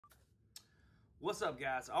What's up,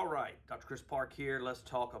 guys? All right, Dr. Chris Park here. Let's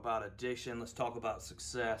talk about addiction. Let's talk about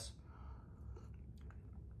success.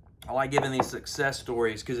 I like giving these success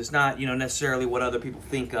stories because it's not, necessarily what other people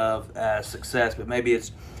think of as success, but maybe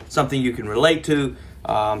it's something you can relate to,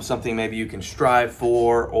 something maybe you can strive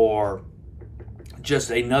for, or just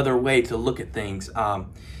another way to look at things.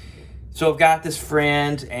 So I've got this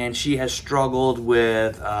friend, and she has struggled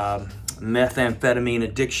with methamphetamine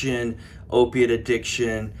addiction, opiate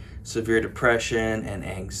addiction, severe depression and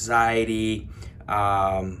anxiety,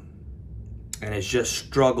 and has just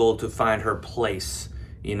struggled to find her place,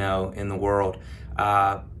 in the world.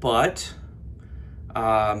 But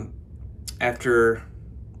after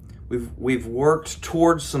we've worked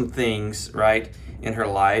towards some things, right, in her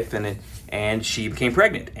life, and she became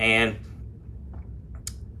pregnant, and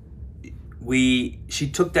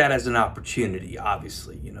she took that as an opportunity.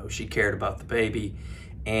 Obviously, she cared about the baby,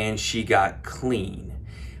 and she got clean.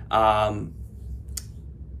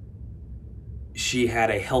 She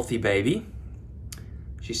had a healthy baby.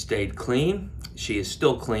 She stayed clean. She is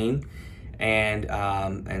still clean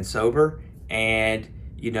and sober. And,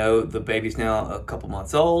 the baby's now a couple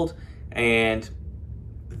months old. And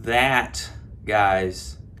that,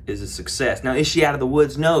 guys, is a success. Now, is she out of the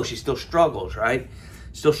woods? No, she still struggles, right?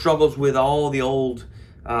 Still struggles with all the old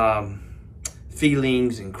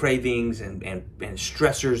feelings and cravings and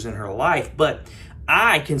stressors in her life. But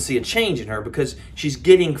I can see a change in her because she's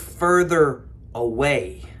getting further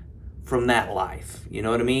away from that life. You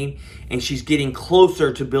know what I mean? And she's getting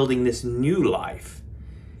closer to building this new life,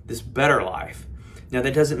 this better life. Now,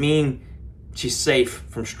 that doesn't mean she's safe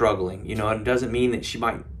from struggling. It doesn't mean that she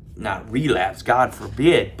might not relapse, God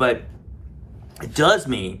forbid. But it does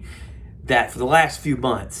mean that for the last few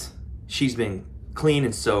months, she's been clean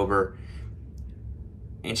and sober,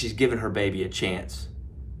 and she's given her baby a chance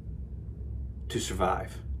to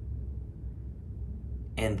survive.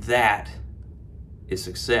 And that is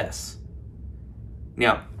success.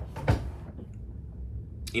 Now,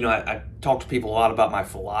 I talk to people a lot about my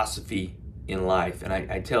philosophy in life, and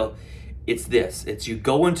I tell it's this. It's you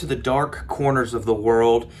go into the dark corners of the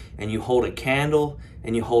world and you hold a candle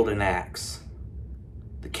and you hold an axe.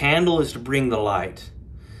 The candle is to bring the light.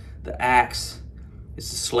 The axe is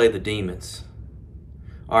to slay the demons.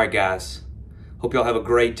 All right, guys. Hope y'all have a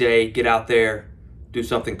great day. Get out there. Do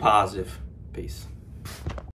something positive. Peace.